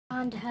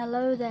And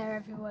hello there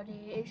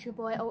everybody, it's your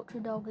boy Ultra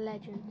Dog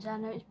Legends. I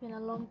know it's been a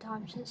long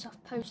time since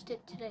I've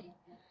posted today,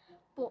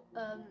 but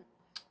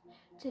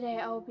today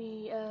I'll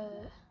be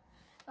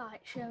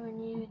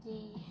showing you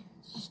the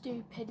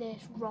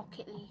stupidest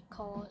Rocket League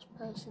cars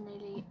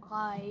personally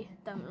I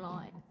don't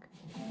like.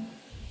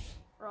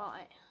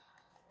 Right,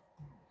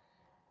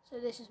 so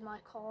this is my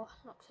car,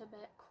 looks a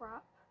bit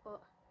crap,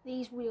 but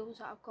these wheels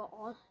that I've got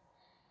on,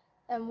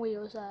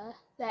 wheels there,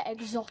 they're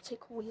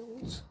exotic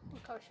wheels.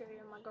 Look, I'll show you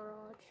in my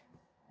garage.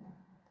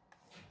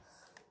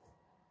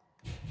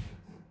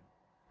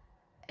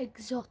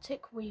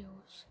 Exotic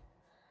wheels.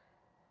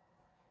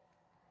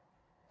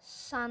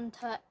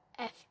 Santa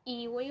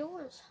FE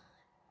wheels.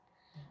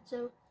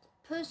 So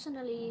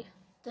personally,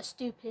 the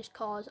stupidest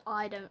cars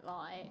I don't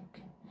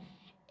like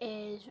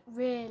is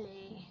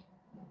really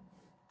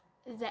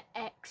the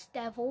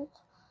X-Devil.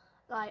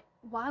 Like,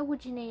 why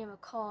would you name a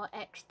car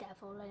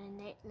X-Devil and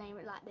name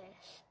it like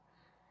this?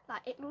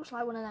 Like, it looks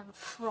like one of them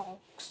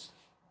frogs.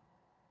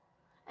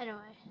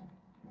 Anyway,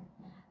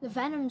 the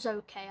Venom's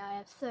okay, I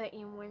have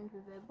 13 wins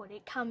with it, but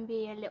it can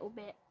be a little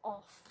bit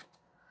off.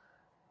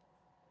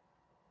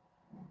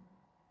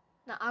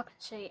 Now, I can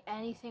say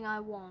anything I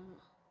want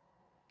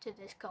to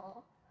this car.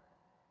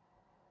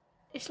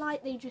 It's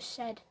like they just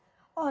said,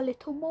 "Oh,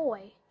 little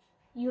boy,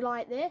 you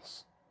like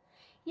this?"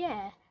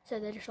 Yeah, so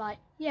they're just like,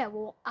 "Yeah,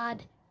 we'll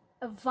add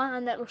a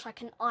van that looks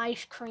like an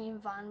ice cream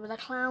van with a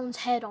clown's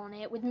head on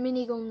it with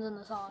miniguns on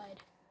the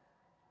side."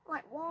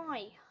 Like,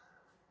 why?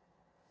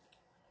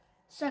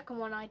 Second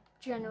one I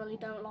generally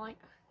don't like,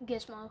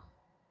 Gizmo.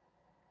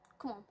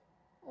 Come on,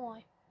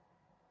 why?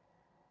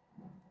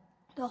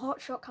 The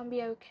Hotshot can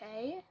be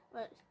okay,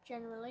 but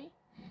generally,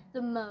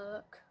 the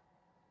Merc,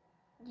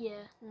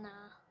 yeah,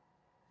 nah.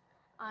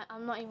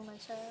 I'm not even going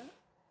to say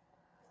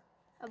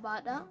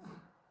about that.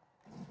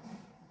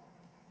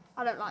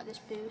 I don't like this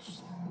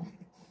boost.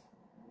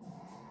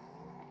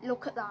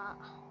 Look at that.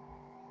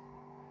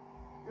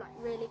 Like,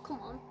 really,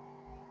 come on.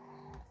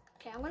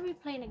 Okay, I'm going to be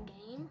playing a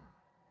game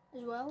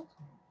as well.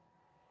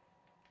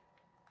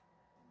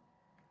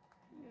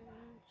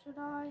 Should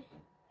I?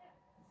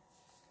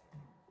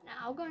 Nah,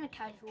 I'll go in a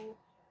casual.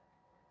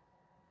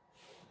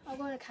 I'll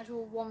go in a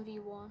casual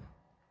 1v1.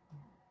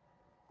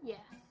 Yeah.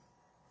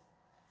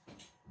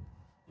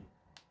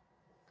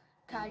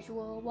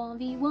 Casual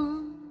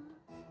 1v1.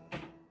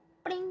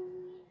 Bling.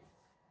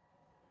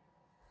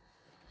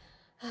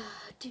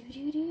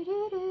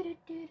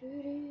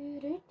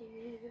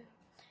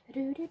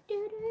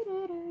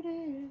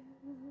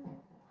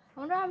 I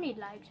wonder how many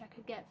likes I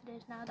could get for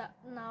this now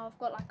I've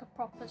got like a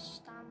proper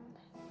stand.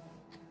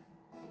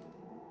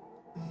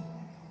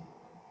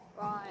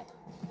 Right.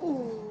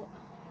 Ooh.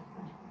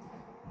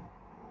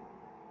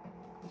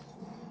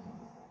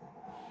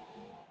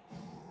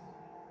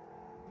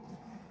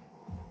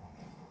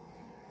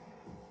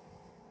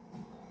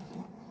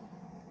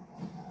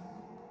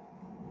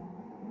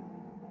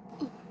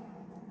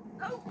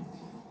 Oh.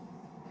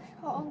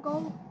 Shot on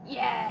goal.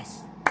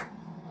 Yes.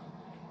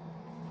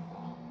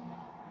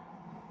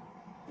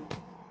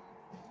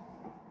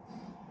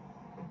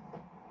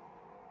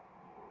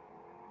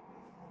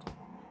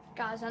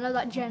 Guys, I know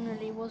that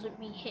generally wasn't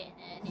me hitting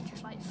it, and it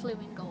just like flew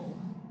in goal.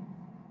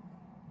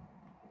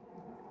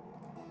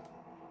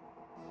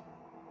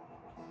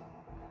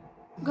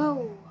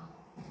 Go!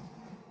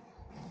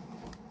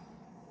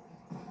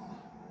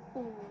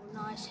 Oh,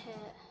 nice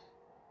hit.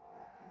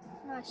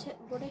 Nice hit,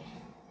 buddy.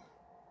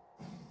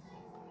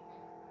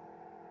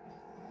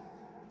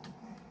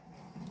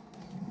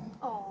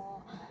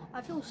 Oh,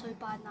 I feel so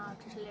bad now,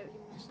 I've just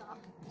literally missed that.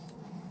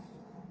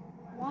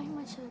 Why am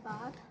I so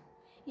bad?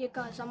 Yeah,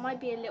 guys, I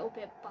might be a little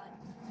bit bad.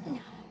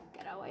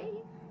 Get away.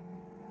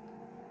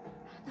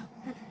 No.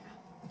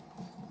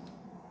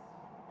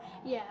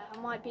 Yeah, I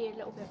might be a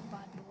little bit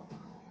bad, but...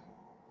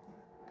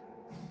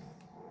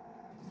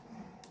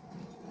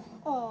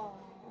 Oh.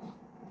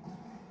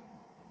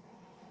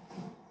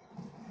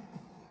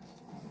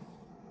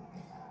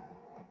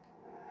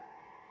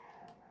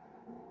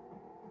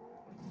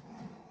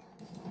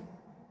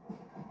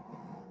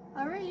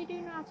 I really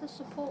do know how to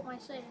support my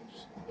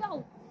saves.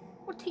 Yo,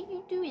 what are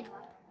you doing,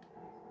 lad?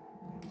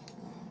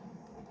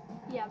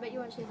 Yeah, I bet you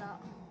won't see that.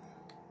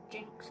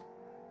 Jinx.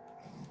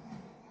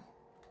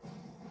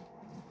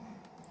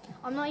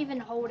 I'm not even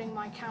holding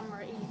my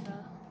camera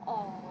either.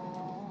 Oh.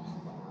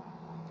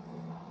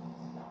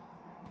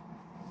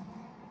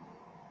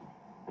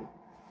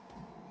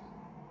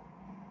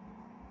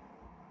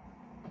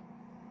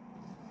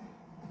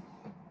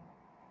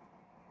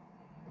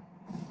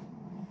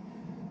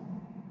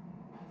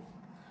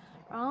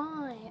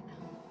 Right.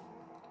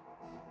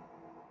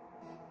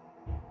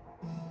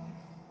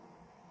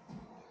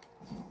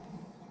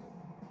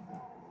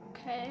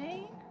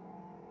 Okay.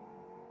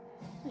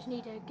 Just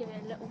need to give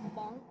it a little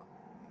bonk.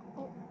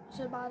 Oh,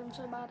 so bad, I'm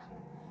so bad.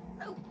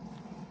 Oh.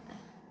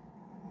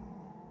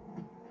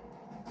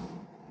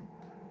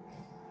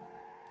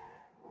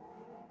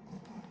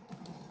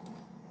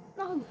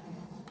 No.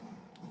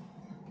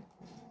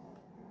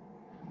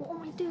 What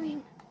am I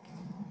doing?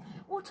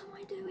 What am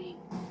I doing?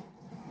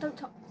 Don't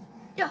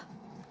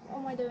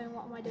doing?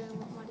 What am I doing?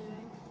 What am I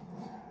doing?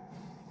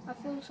 I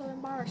feel so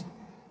embarrassed.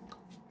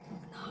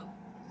 No.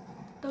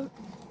 Don't.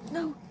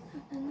 No.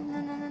 No,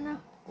 no, no, no, no.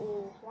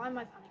 Oh, why am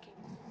I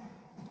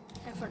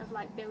panicking? In front of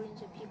like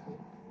billions of people.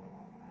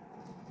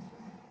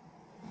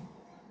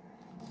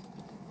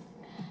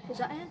 Is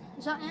that in?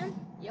 Is that in?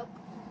 Yep.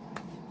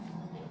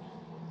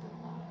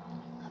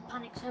 I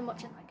panic so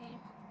much in that game.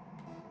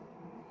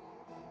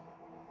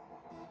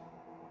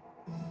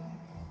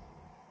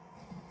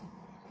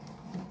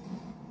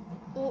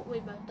 Oh, we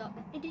both up.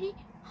 Did he?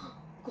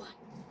 Go on.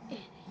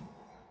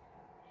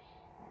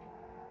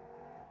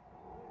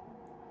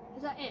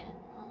 Is that it?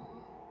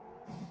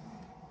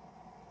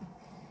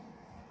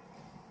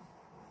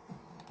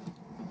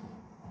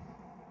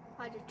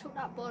 I just took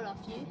that ball off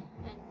you,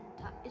 and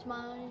that is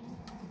mine.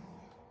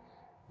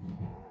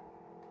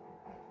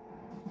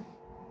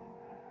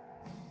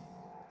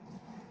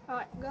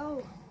 Alright,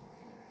 go.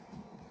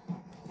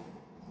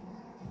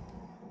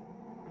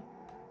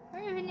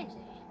 Where even is he?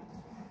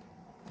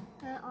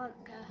 I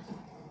don't care.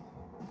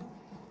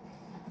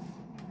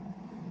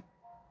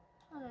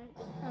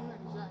 I'm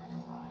not there.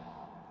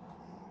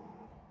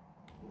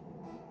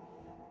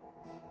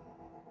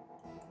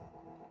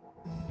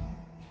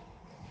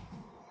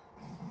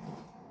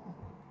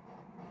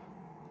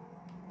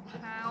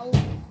 How?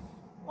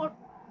 What?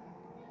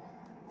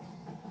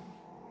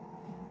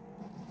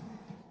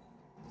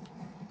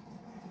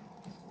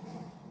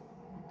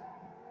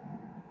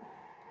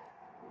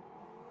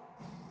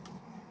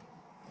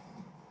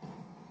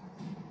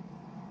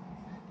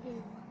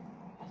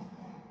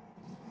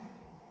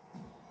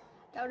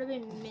 That would have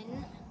been min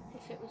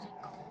if it was a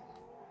goal.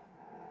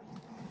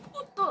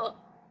 What the?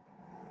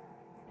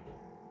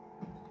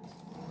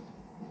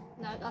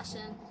 No, that's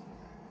in.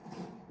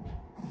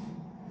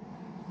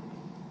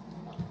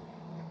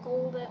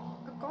 Called it.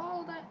 I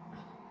called it.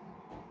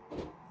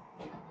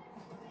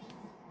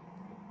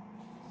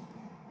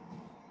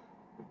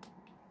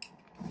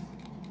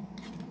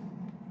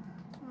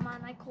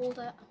 Man, I called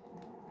it.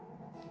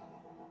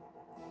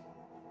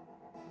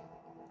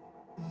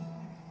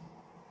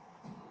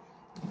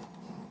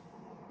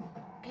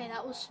 Okay,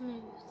 that was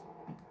smooth.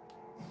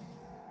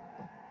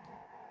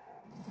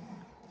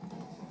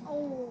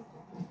 Oh.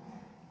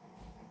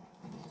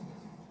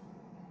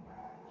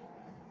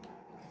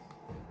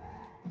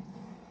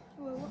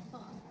 Wait, what the?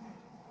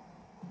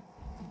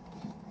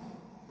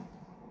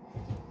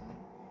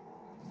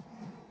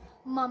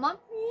 Mamma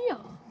mia!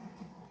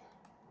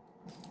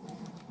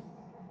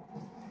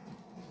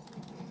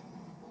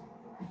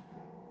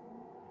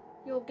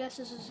 Your guess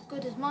is as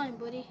good as mine,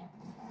 buddy.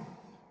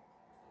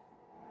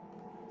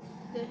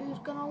 Who's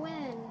gonna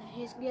win?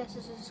 His guess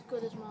is as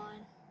good as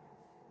mine.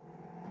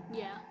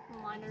 Yeah,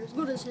 mine are as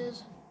good as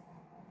his.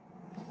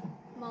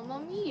 Mamma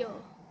mia!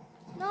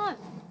 No!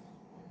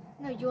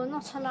 No, you're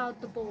not allowed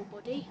the ball,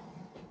 buddy.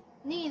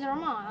 Neither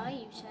am I,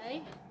 you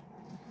say?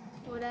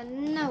 Well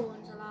then, no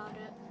one's allowed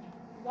it.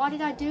 Why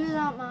did I do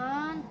that,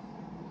 man?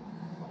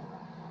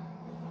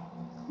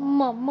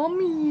 Mamma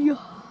mia!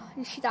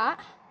 You see that?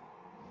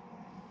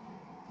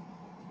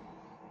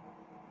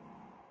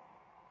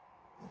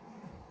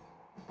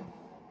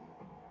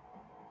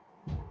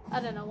 I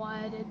don't know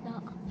why I did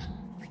that.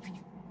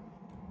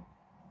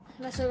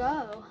 Let's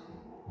go.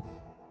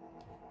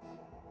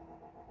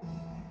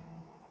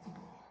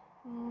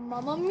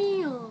 Mamma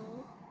mia!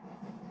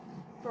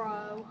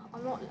 Bro,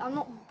 I'm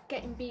not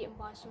getting beaten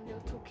by some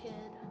little kid.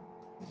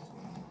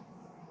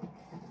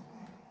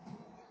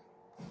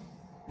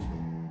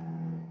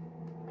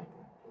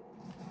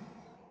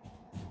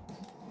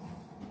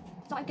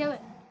 Is that going?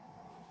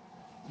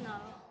 No.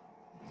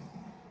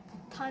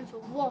 Time for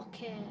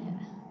walk it.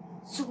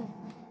 Zoom.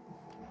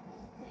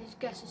 His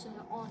guesses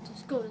aren't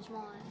as good as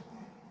mine.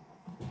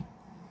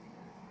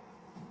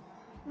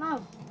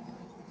 No.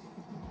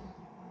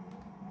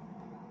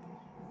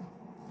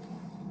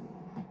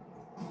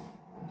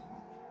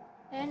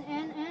 In.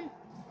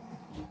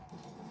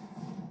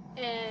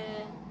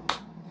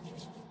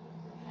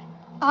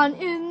 And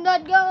in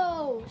that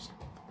goes.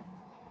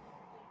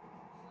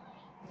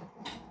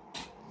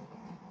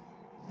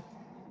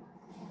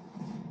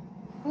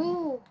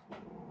 Ooh.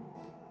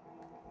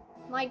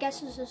 My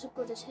guess is as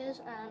good as his,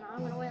 and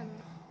I'm gonna win.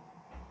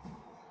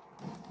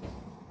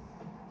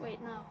 Wait,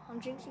 no,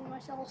 I'm jinxing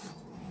myself.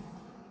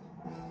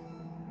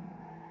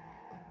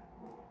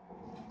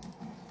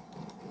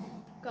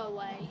 Go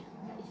away.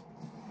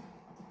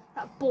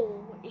 That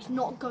ball is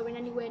not going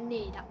anywhere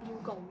near that blue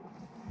goal.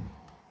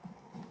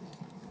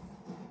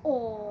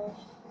 Oh.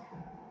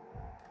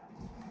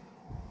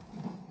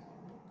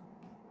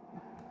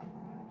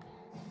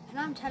 And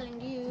I'm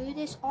telling you,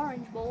 this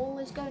orange ball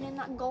is going in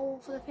that goal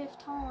for the 5th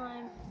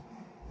time.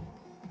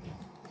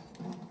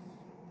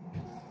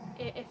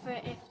 If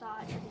that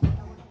actually did,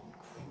 I would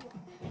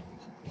win.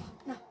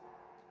 No.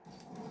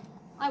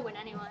 I win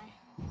anyway.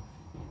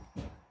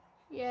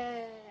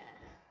 Yeah.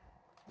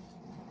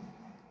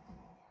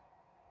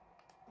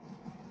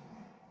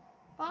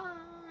 Bye.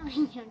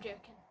 I'm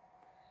joking.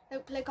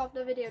 Don't click off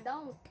the video,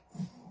 don't.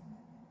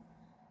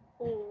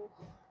 Oh.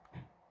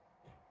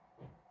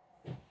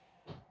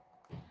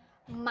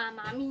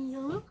 Mamma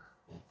mia.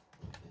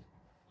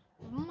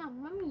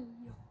 Mamma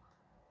mia.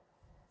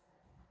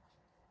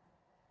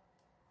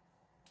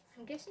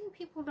 I'm guessing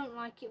people don't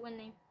like it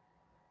when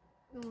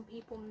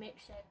people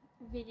mix their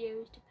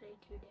videos to play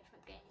two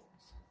different games.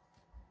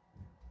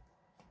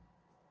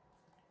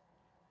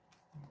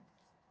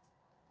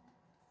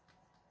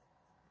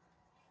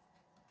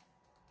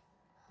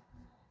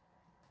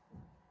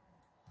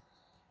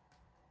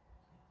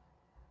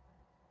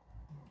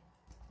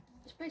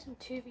 Let's play some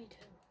 2v2.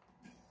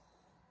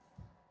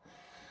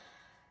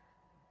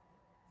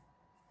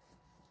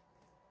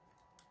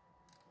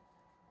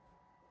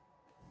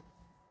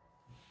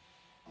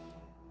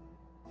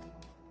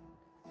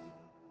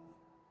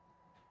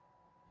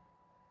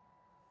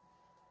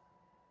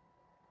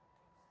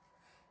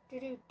 Do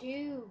do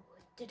do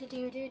do do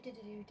do do do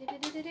do do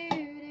do do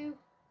do.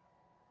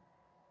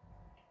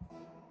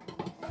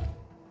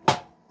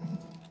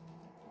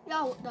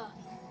 Yo, what the?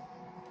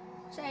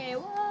 Say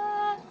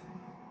what?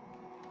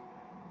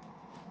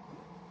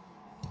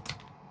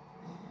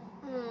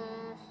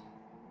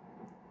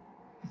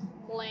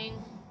 Bling.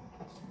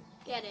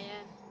 Get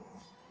in.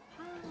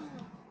 How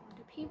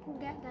do people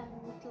get them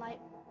with like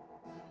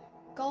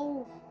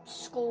gold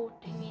score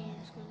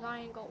thingies? Because I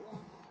ain't got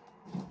one.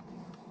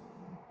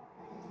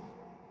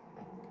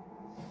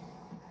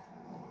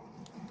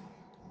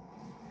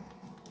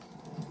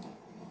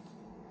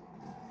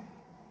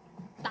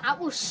 That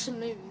was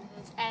smooth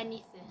as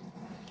anything.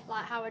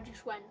 Like how I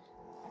just went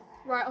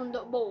right under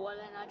the ball and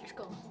then I just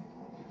got.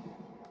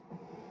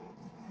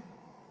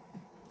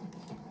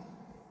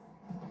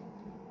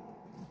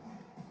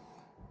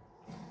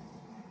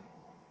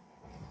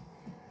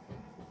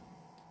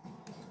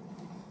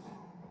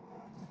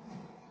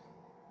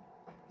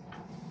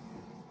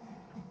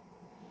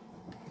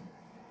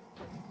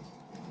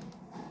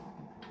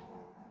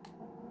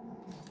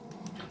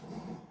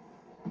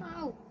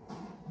 Oh.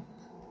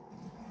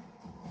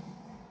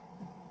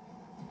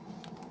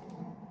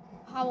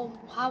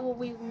 How are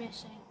we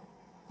missing?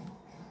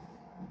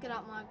 Get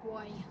out my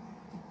way.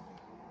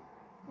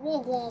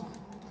 Wogwom.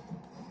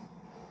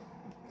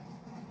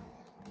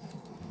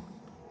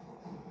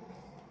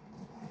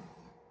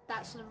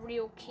 That's the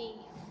real key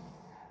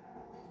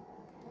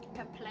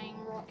to playing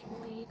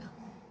Rocket League.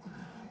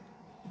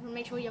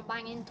 Make sure you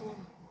bang into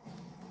them.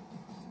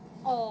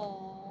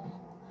 Oh,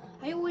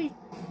 I always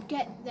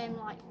get them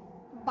like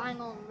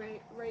bang on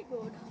right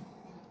good.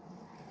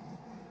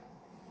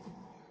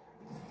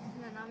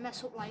 And then I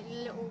mess up like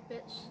little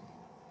bits.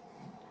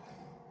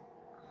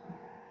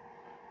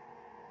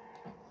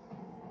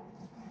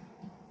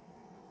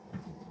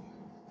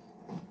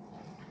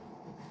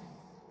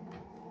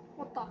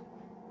 What the?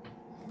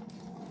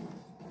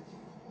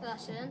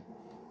 That's in.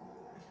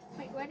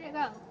 Wait, where did it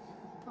go?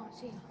 Oh, I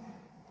see it.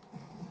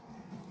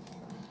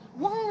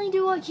 Why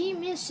do I keep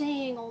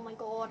missing? Oh my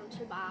god, I'm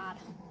so bad.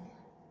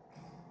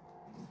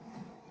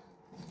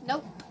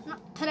 Nope,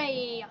 not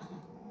today.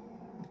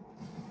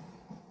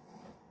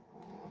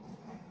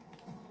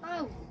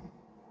 No.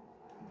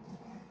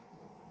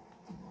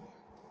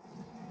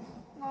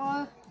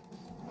 No.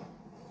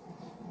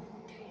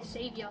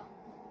 Savior.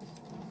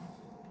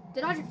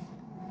 Did I just...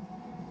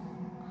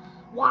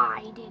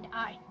 Why did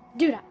I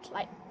do that?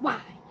 Like,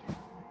 why?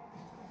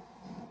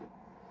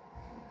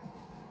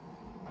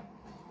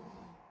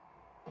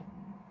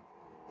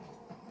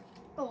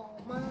 Oh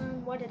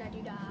man, why did I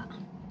do that?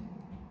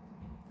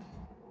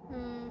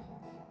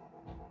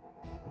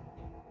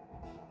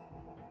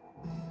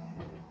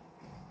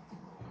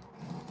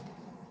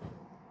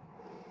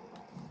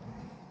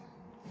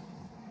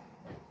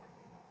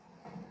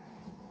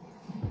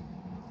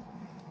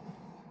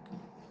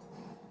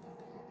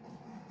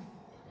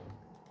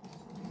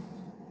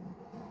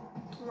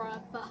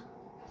 Rubber.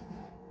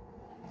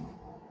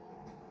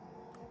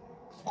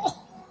 Oh,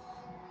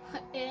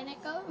 in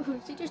it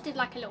goes. He just did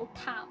like a little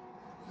tap.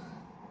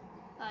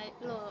 Like,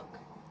 look.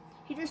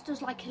 He just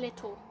does like a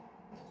little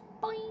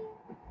boing.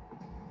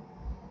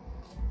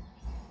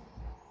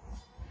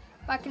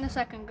 Back in a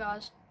second,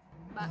 guys.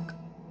 Back.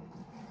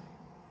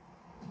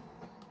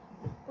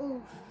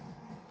 Oof.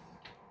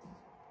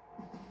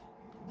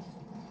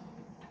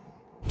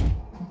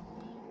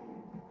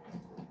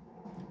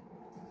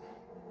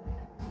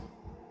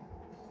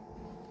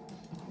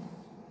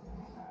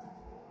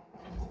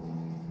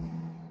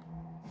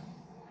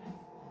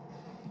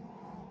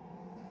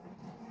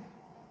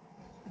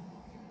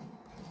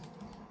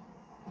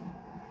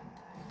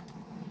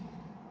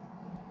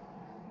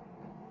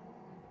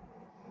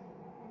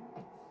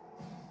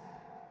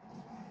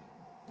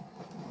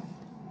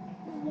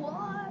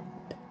 What?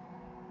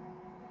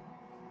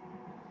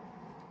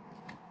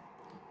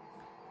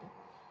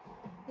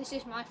 This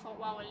is my fault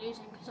while we're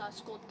losing because I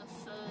scored the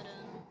third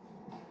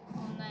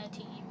on their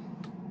team.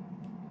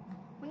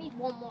 We need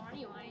one more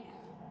anyway.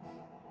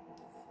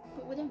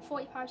 But within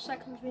 45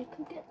 seconds we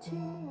could get 2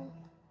 more.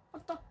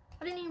 What the?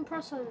 I didn't even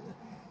press over.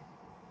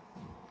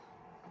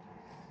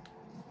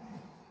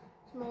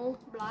 Small,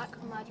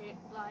 black, magic,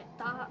 like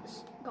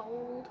that's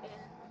gold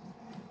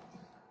in.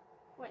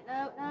 Wait,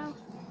 no,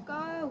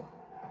 go!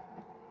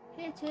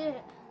 hit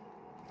it.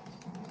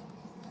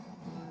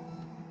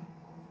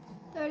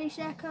 30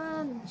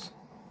 seconds.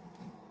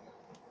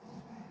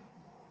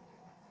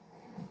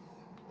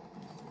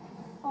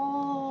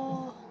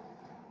 Oh.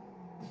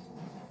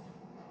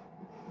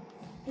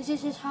 Is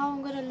this how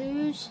I'm gonna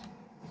lose?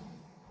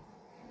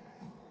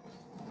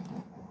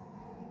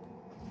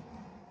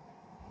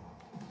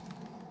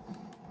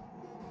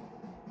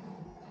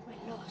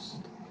 We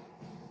lost.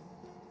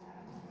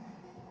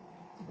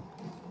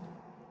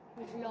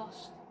 We've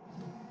lost.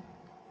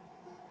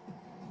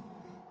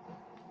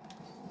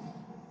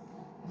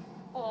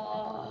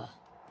 Oh.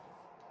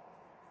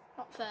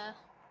 Not fair.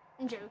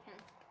 I'm joking.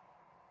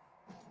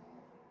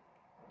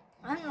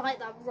 I don't like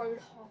that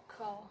Roadhog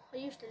car. I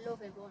used to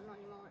love it, but not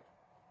anymore.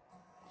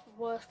 It's the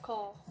worst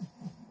car.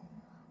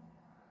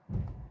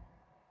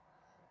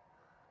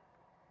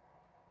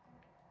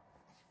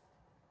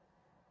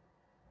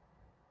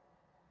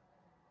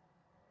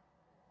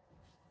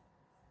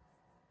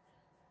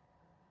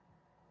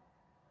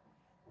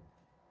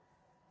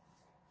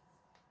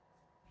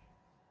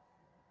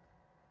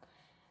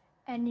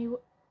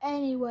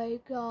 Anyway,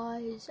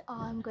 guys,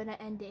 I'm gonna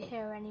end it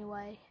here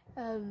anyway.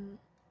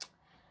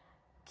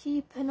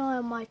 Keep an eye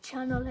on my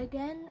channel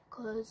again,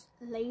 because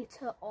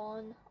later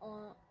on,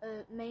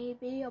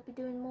 maybe I'll be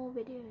doing more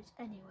videos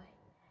anyway.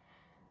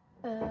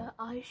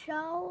 I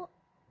shall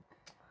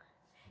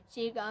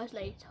see you guys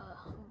later.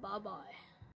 Bye bye.